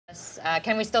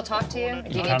Can we still talk to you? Do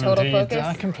you need can total indeed. focus?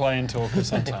 I can play and talk at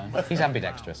some time. He's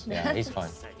ambidextrous. Yeah, he's fine.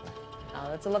 Oh,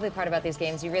 that's a lovely part about these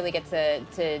games. You really get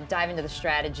to dive into the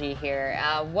strategy here.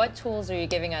 What tools are you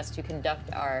giving us to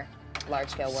conduct our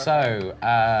large-scale warfare?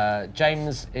 So,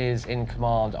 James is in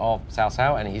command of Cao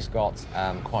Cao, and he's got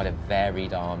quite a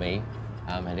varied army,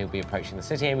 and he'll be approaching the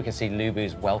city. Here we can see Lu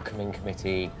Bu's welcoming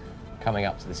committee coming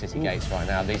up to the city gates right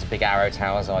now. These are big arrow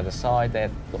towers either side. They're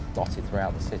dotted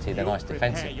throughout the city. They're nice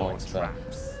defensive points for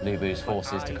Lu Bu's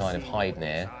forces to kind of hide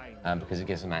near, because it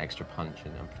gives them that extra punch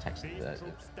and protects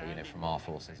from our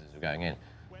forces as we're going in.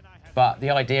 But the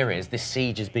idea is this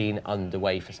siege has been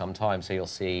underway for some time, so you'll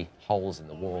see holes in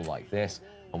the wall like this,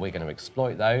 and we're going to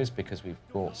exploit those because we've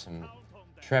brought some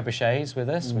trebuchets with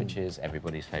us, which is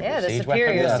everybody's favourite siege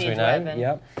weapon, as we know.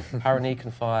 Yep. Apparently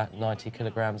can fire 90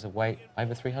 kilograms of weight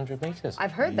over 300 metres.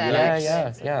 I've heard that.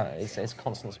 Yeah. It's a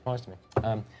constant surprise to me.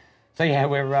 So yeah,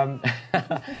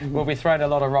 we'll be throwing a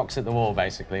lot of rocks at the wall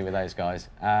basically with those guys.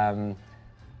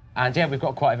 And yeah, we've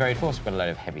got quite a varied force. We've got a load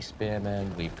of heavy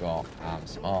spearmen, we've got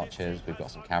some archers, we've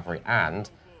got some cavalry, and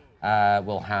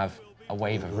we'll have a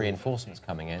wave of reinforcements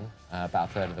coming in, about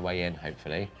a third of the way in,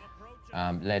 hopefully,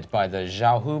 led by the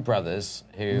Xiaohu brothers,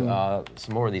 who are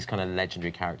some more of these kind of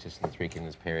legendary characters from the Three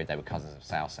Kingdoms period. They were cousins of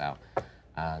Cao Cao,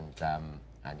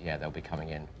 and yeah, they'll be coming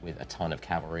in with a ton of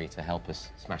cavalry to help us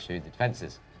smash through the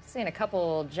defences. Seeing a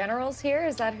couple generals here.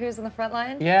 Is that who's in the front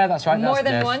line? Yeah, that's right. More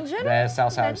than one general? There's Cao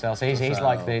Cao himself. So he's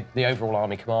like the overall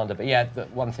army commander. But yeah, the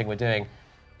one thing we're doing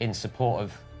in support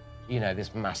of,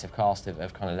 this massive cast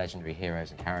of kind of legendary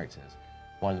heroes and characters.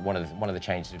 One of the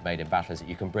changes we've made in battle is that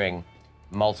you can bring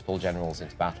multiple generals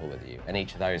into battle with you, and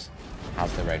each of those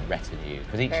has their own retinue.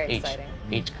 Because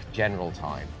each general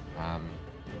type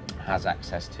has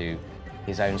access to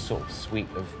his own sort of suite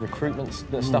of recruitment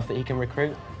stuff that he can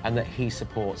recruit and that he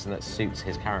supports and that suits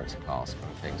his character class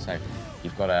kind of thing. So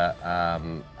you've got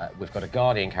we've got a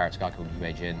guardian character guy called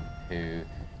Yue Jin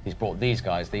who's brought these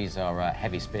guys. These are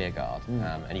heavy spear guard,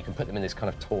 and you can put them in this kind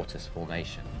of tortoise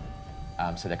formation.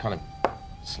 So they're kind of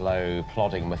slow,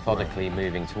 plodding, methodically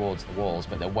moving towards the walls,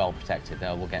 but they're well protected.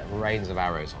 We'll get rains of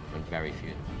arrows on them and very few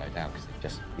of them go down because they've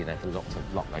just,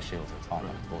 they've locked their shields and tied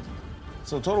up towards them.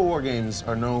 So Total War games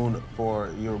are known for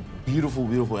your beautiful,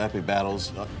 beautiful epic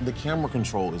battles. The camera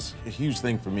control is a huge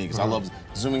thing for me because I love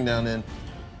zooming down in.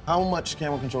 How much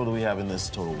camera control do we have in this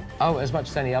Total War? Oh, as much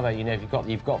as any other. You've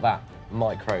got that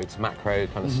micro to macro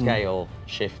kind of scale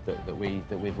shift that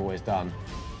we've always done.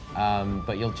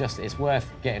 But it's worth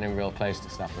getting in real close to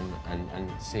stuff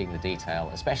and seeing the detail,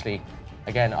 especially.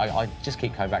 Again, I just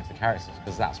keep coming back to the characters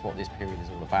because that's what this period is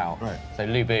all about. Right. So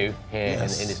Lu Bu here in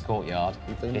his courtyard,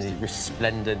 is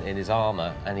resplendent in his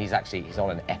armour, and he's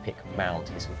on an epic mount.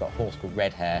 He's got a horse called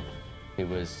Red Hair, who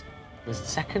was it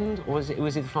second, or was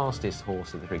he the fastest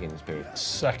horse of the Three Kingdoms period?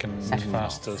 Second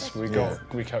fastest. We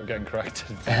kept getting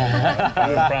corrected by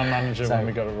the brand manager when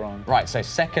we got it wrong. Right, so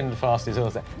second fastest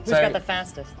horse. Who's got the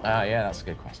fastest? Yeah, that's a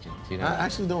good question. Do you know? I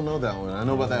actually don't know that one. I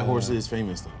know about that horse is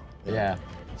famous though. Yeah.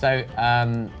 So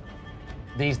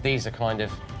these are kind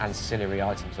of ancillary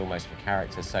items almost for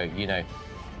characters. So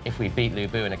if we beat Lu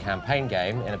Bu in a campaign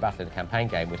game, in a battle in a campaign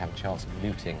game, we'd have a chance of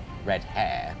looting Red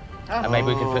Hair, and maybe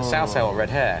we could put Cao Cao on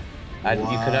Red Hair. And you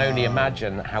can only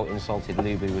imagine how insulted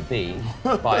Lu Bu would be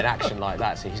by an action like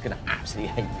that. So he's going to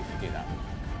absolutely hate you if you do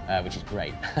that, which is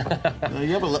great.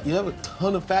 You have a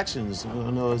ton of factions.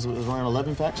 I know it's around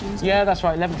 11 factions? Yeah, that's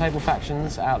right. 11 playable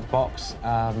factions out of the box.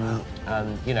 And,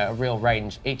 a real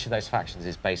range. Each of those factions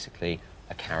is basically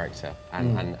a character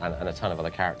and a ton of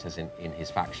other characters in his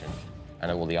faction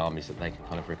and all the armies that they can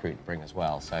kind of recruit and bring as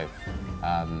well. So,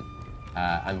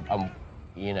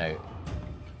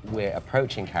 we're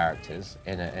approaching characters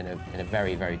in a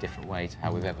very, very different way to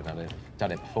how we've ever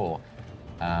done it before.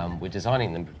 We're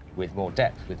designing them with more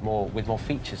depth, with more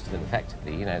features to them.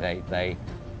 Effectively,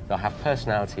 they'll have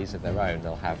personalities of their own.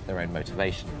 They'll have their own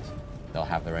motivations. They'll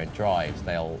have their own drives.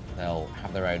 They'll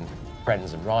have their own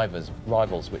friends and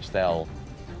rivals, which they'll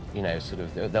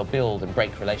build and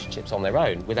break relationships on their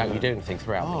own without you doing anything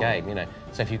throughout the game.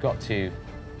 So if you've got two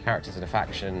characters in a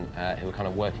faction who are kind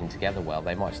of working together well,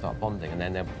 they might start bonding, and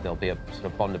then there'll be a sort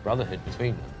of bond of brotherhood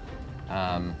between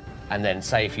them. And then,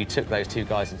 say, if you took those two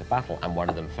guys into battle and one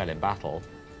of them fell in battle,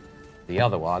 the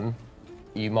other one,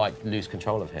 you might lose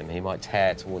control of him. He might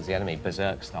tear towards the enemy,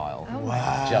 berserk style,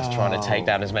 just trying to take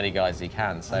down as many guys as he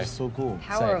can. So that's so cool.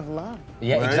 Power of love.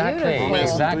 Yeah, right?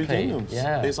 exactly.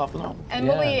 Yeah, based off the novel. And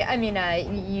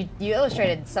you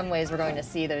illustrated some ways we're going to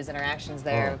see those interactions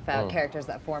there about characters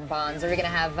that form bonds. Are we going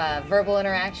to have verbal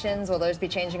interactions? Will those be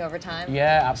changing over time?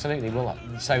 Yeah, absolutely.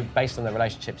 So based on the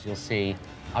relationships, you'll see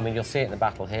I mean, you'll see it in the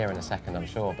battle here in a second, I'm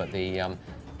sure, but the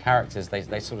characters,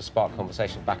 they sort of spark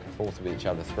conversation back and forth with each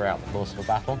other throughout the course of a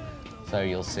battle. So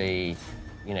you'll see,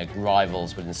 you know,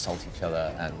 rivals would insult each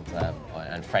other,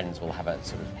 and friends will have a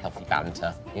sort of healthy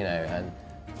banter, you know, and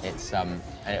it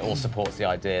all supports the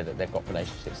idea that they've got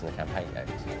relationships in the campaign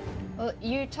games. Well,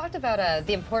 you talked about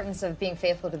the importance of being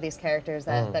faithful to these characters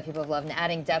that people have loved and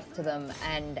adding depth to them.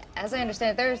 And as I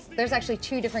understand it, there's actually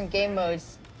 2 different game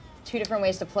modes, 2 different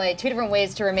ways to play, 2 different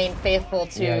ways to remain faithful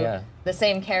to the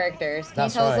same characters. Can you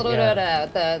tell us a little bit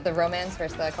about the romance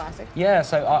versus the classic? Yeah,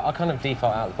 so our kind of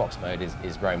default out-of-the-box mode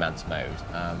is romance mode,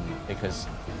 because,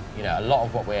 you know, a lot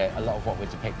of what we're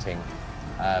depicting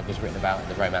was written about in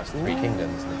the Romance of the Three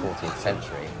Kingdoms in the 14th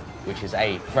century, which is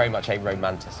very much a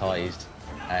romanticised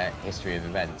history of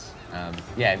events.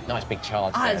 Yeah, nice big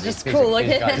charge. It's just cool. Look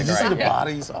at it. Did you see the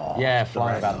bodies? Oh, yeah,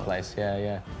 flying about the place.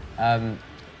 Yeah.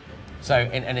 So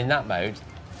in that mode,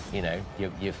 you know,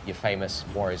 your famous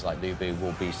warriors like Lu Bu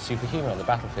will be superhuman on the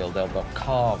battlefield. They'll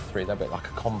carve through. They'll be like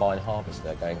a combine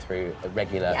harvester going through a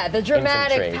regular the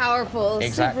dramatic, infantry. powerful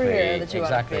superhero that you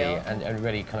want to feel. And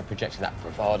really kind of projecting that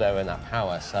bravado and that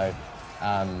power. So,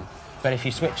 but if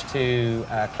you switch to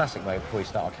classic mode before you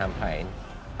start a campaign,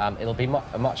 it'll be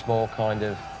a much more kind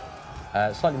of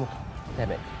slightly more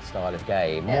academic style of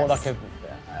game, more like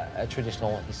a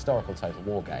traditional historical total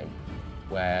war game,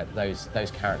 where those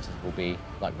characters will be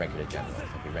like regular generals.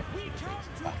 They'll be regular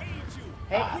human beings.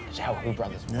 Xiaohu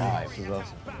brothers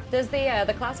arrived. Does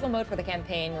the classical mode for the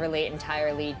campaign relate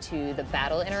entirely to the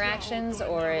battle interactions,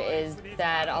 or is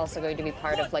that also going to be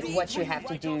part of like what you have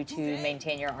to do to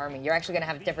maintain your army? You're actually going to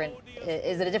have different.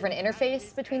 Is it a different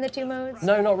interface between the 2 modes?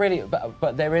 No, not really.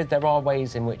 But there are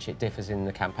ways in which it differs in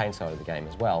the campaign side of the game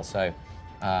as well. So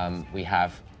we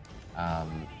have.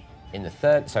 In the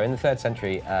third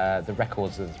century, the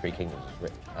Records of the Three Kingdoms was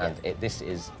written, and this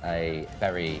is a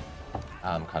very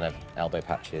kind of elbow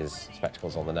patches,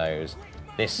 spectacles on the nose.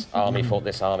 This army fought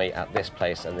this army at this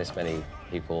place, and this many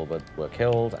people were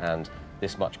killed, and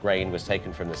this much grain was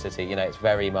taken from the city. You know, it's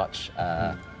very much,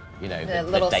 you know, the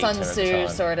little data Sun Tzu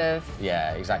sort of.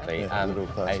 Yeah, exactly.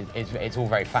 It's all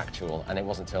very factual, and it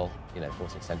wasn't until, you know,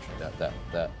 14th century that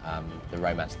the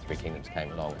Romance of the Three Kingdoms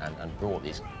came along and brought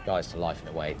these guys to life in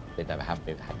a way they'd never had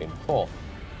been before.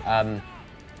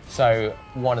 So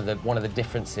one of the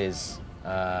differences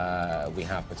we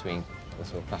have between the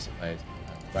sort of classic mode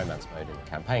and romance mode in the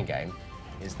campaign game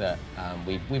is that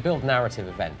we build narrative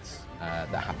events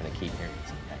that happen at key periods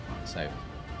in the game. So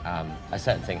a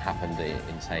certain thing happened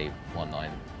in say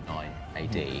 199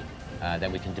 AD,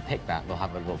 then we can depict that. We'll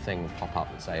have a little thing pop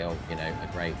up and say, oh, you know,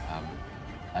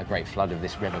 a great flood of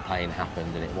this river plain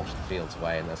happened and it washed the fields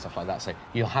away and stuff like that. So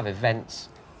you'll have events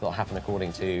that'll happen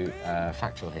according to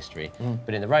factual history.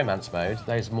 But in the romance mode,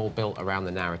 those are more built around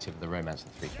the narrative of the Romance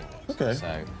of the Three Kingdoms. Okay.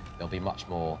 So there'll be much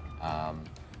more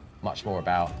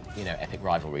about, you know, epic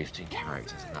rivalries between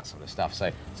characters and that sort of stuff.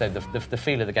 So the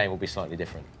feel of the game will be slightly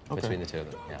different between the 2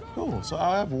 of them. Yeah. Cool. So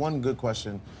I have one good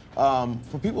question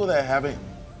for people that haven't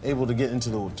able to get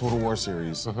into the Total War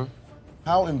series.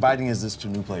 How inviting is this to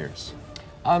new players?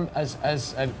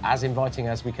 As inviting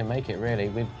as we can make it, really.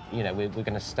 We're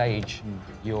going to stage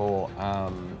your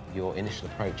initial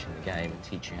approach in the game and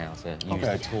teach you how to use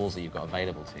the tools that you've got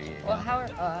available to you. Well, how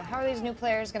are these new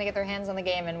players going to get their hands on the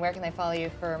game, and where can they follow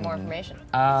you for more information?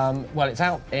 Well, it's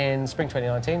out in spring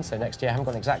 2019, so next year. I haven't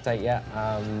got an exact date yet.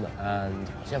 And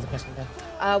what's the other question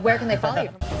again? Where can they follow you?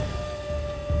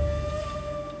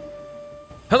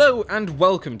 Hello and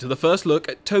welcome to the first look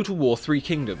at Total War Three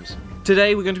Kingdoms.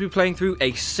 Today we're going to be playing through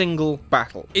a single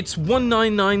battle. It's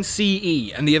 199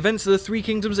 CE and the events of the Three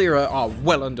Kingdoms era are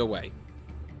well underway.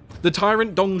 The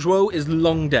tyrant Dong Zhuo is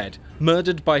long dead,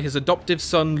 murdered by his adoptive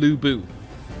son Lu Bu.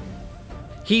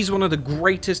 He's one of the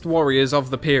greatest warriors of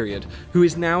the period, who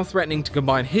is now threatening to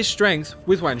combine his strength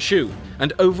with Yuan Shu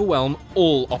and overwhelm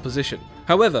all opposition.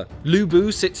 However, Lu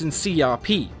Bu sits in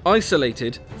CRP,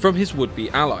 isolated from his would-be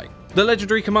ally. The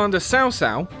legendary commander Cao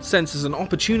Cao senses an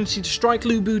opportunity to strike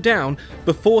Lu Bu down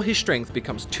before his strength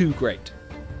becomes too great.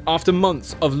 After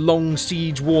months of long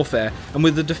siege warfare and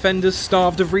with the defenders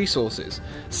starved of resources,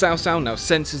 Cao Cao now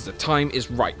senses the time is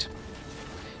right.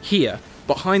 Here,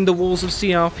 behind the walls of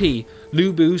CRP,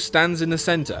 Lu Bu stands in the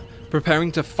center, preparing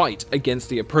to fight against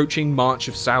the approaching march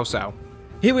of Cao Cao.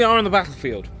 Here we are on the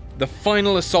battlefield. The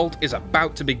final assault is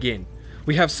about to begin.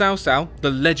 We have Cao Cao,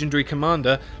 the legendary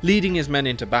commander, leading his men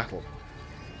into battle.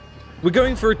 We're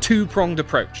going for a two-pronged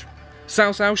approach.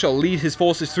 Cao Cao shall lead his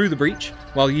forces through the breach,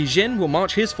 while Yi Jin will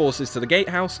march his forces to the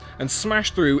gatehouse and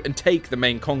smash through and take the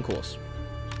main concourse.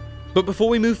 But before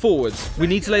we move forwards, we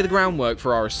need to lay the groundwork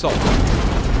for our assault.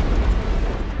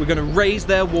 we're going to raze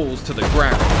their walls to the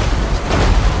ground.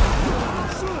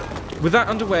 With that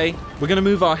underway, we're going to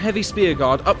move our heavy spear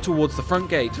guard up towards the front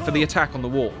gate for the attack on the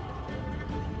wall.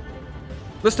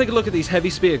 Let's take a look at these heavy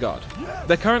spear guard.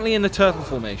 They're currently in the turtle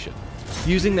formation,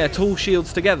 using their tall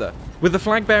shields together, with the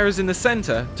flag bearers in the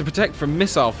center to protect from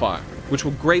missile fire, which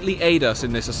will greatly aid us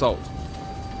in this assault.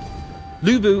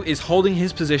 Lu Bu is holding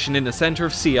his position in the center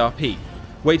of CRP,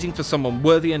 waiting for someone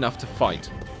worthy enough to fight.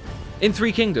 In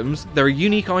Three Kingdoms, there are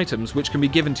unique items which can be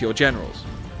given to your generals.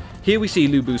 Here we see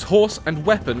Lu Bu's horse and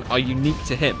weapon are unique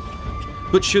to him,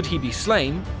 but should he be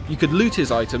slain, you could loot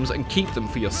his items and keep them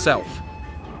for yourself.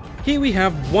 Here we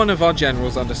have one of our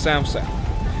generals under Cao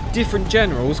Cao. Different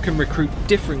generals can recruit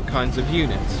different kinds of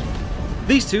units.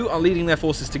 These two are leading their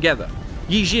forces together.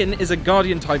 Yi Jin is a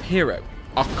guardian type hero,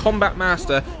 our combat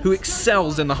master who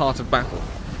excels in the heart of battle,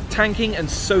 tanking and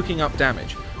soaking up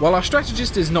damage. While our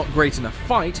strategist is not great in a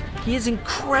fight, he is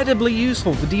incredibly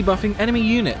useful for debuffing enemy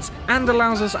units and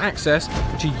allows us access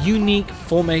to unique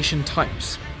formation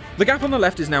types. The gap on the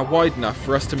left is now wide enough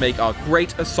for us to make our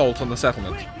great assault on the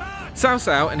settlement. Cao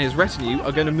Cao and his retinue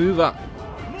are going to move up.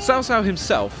 Cao Cao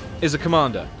himself is a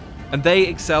commander, and they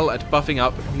excel at buffing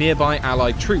up nearby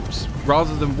allied troops,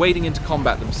 rather than wading into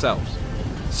combat themselves.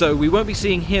 So we won't be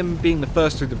seeing him being the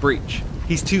first through the breach.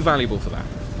 He's too valuable for that.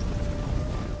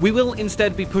 We will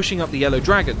instead be pushing up the Yellow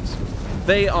Dragons.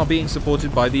 They are being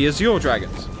supported by the Azure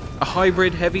Dragons, a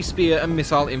hybrid heavy spear and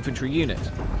missile infantry unit.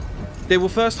 They will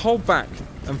first hold back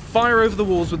and fire over the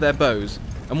walls with their bows,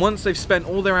 and once they've spent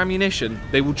all their ammunition,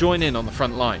 they will join in on the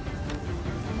front line.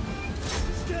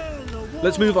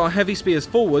 Let's move our heavy spears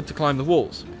forward to climb the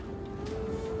walls.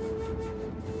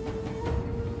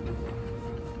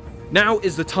 Now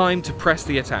is the time to press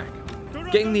the attack,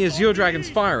 getting the Azure Dragons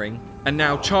firing, and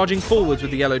now charging forwards with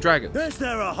the Yellow Dragons. Is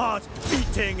there a heart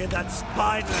beating in that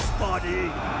spineless body?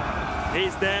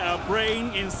 Is there a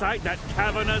brain inside that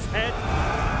cavernous head?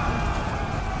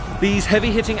 These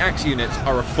heavy-hitting axe units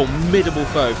are a formidable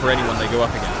foe for anyone they go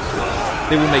up against.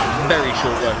 They will make very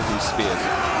short work of these spears.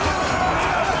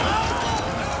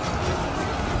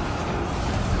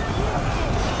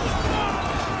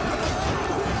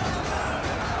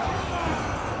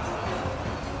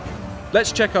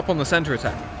 Let's check up on the center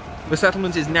attack. The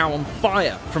settlement is now on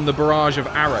fire from the barrage of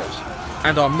arrows,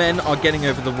 and our men are getting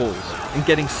over the walls and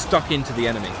getting stuck into the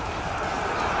enemy.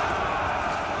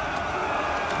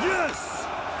 Yes!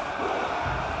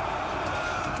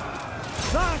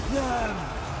 Back them!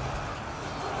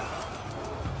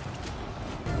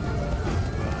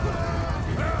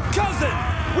 Cousin,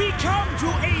 we come to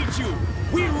aid you!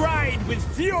 We ride with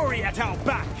fury at our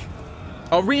back!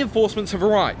 Our reinforcements have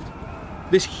arrived.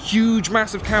 This huge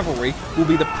mass of cavalry will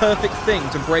be the perfect thing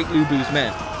to break Lu Bu's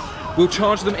men. We'll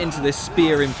charge them into this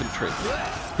spear infantry.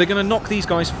 They're going to knock these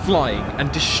guys flying and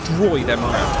destroy them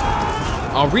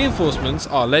around. Our reinforcements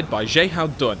are led by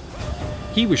Zhehao Dun.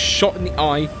 He was shot in the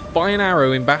eye by an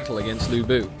arrow in battle against Lu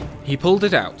Bu. He pulled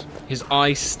it out, his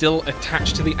eye still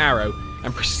attached to the arrow,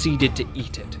 and proceeded to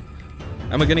eat it.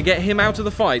 And we're going to get him out of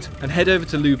the fight and head over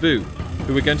to Lu Bu,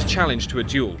 who we're going to challenge to a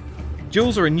duel.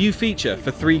 Duels are a new feature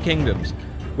for Three Kingdoms,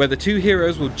 where the two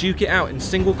heroes will duke it out in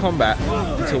single combat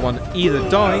until one either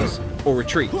dies or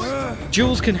retreats.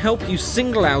 Duels can help you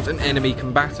single out an enemy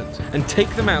combatant and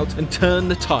take them out and turn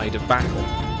the tide of battle.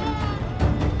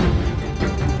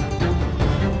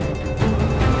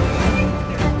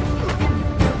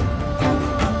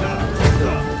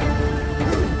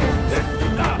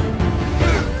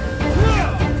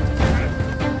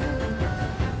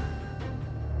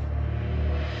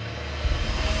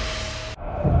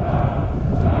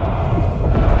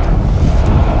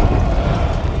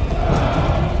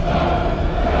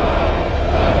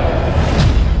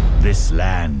 This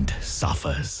land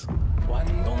suffers.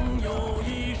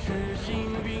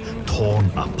 Torn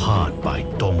apart by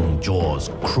Dong Zhuo's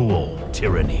cruel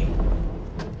tyranny.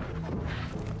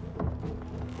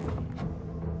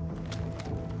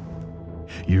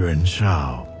 Yuan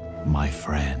Shao, my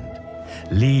friend,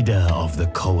 leader of the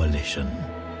coalition.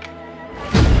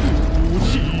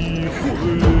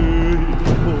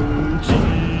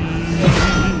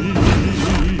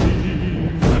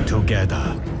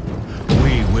 Together,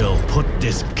 we will put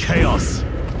this chaos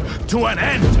to an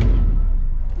end!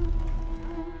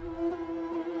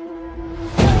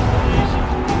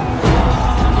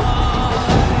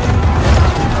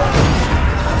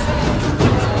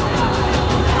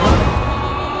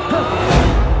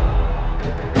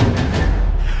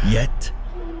 Yet,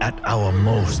 at our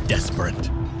most desperate,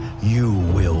 you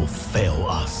will fail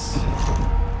us.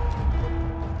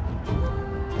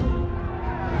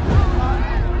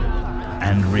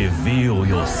 And reveal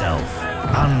yourself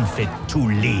unfit to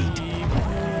lead.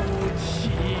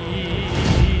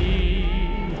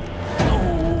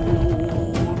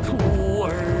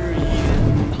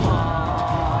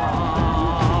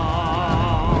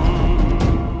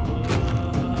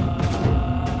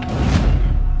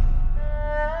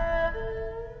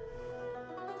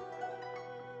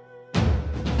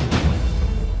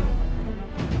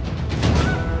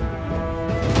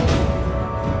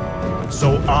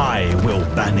 So I will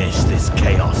banish this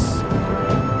chaos.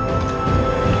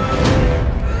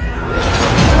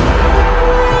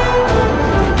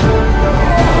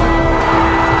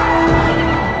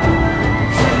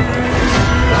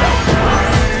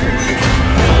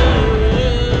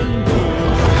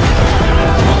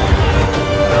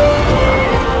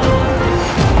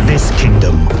 This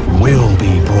kingdom will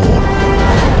be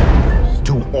brought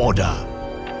to order.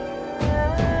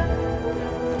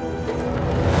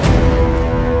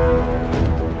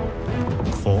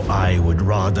 For I would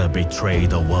rather betray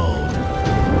the world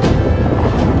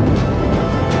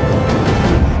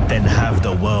than have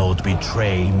the world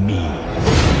betray me.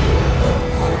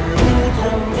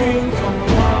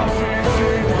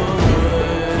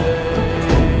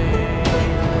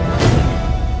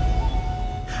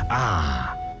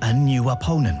 Ah, a new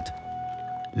opponent.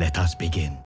 Let us begin.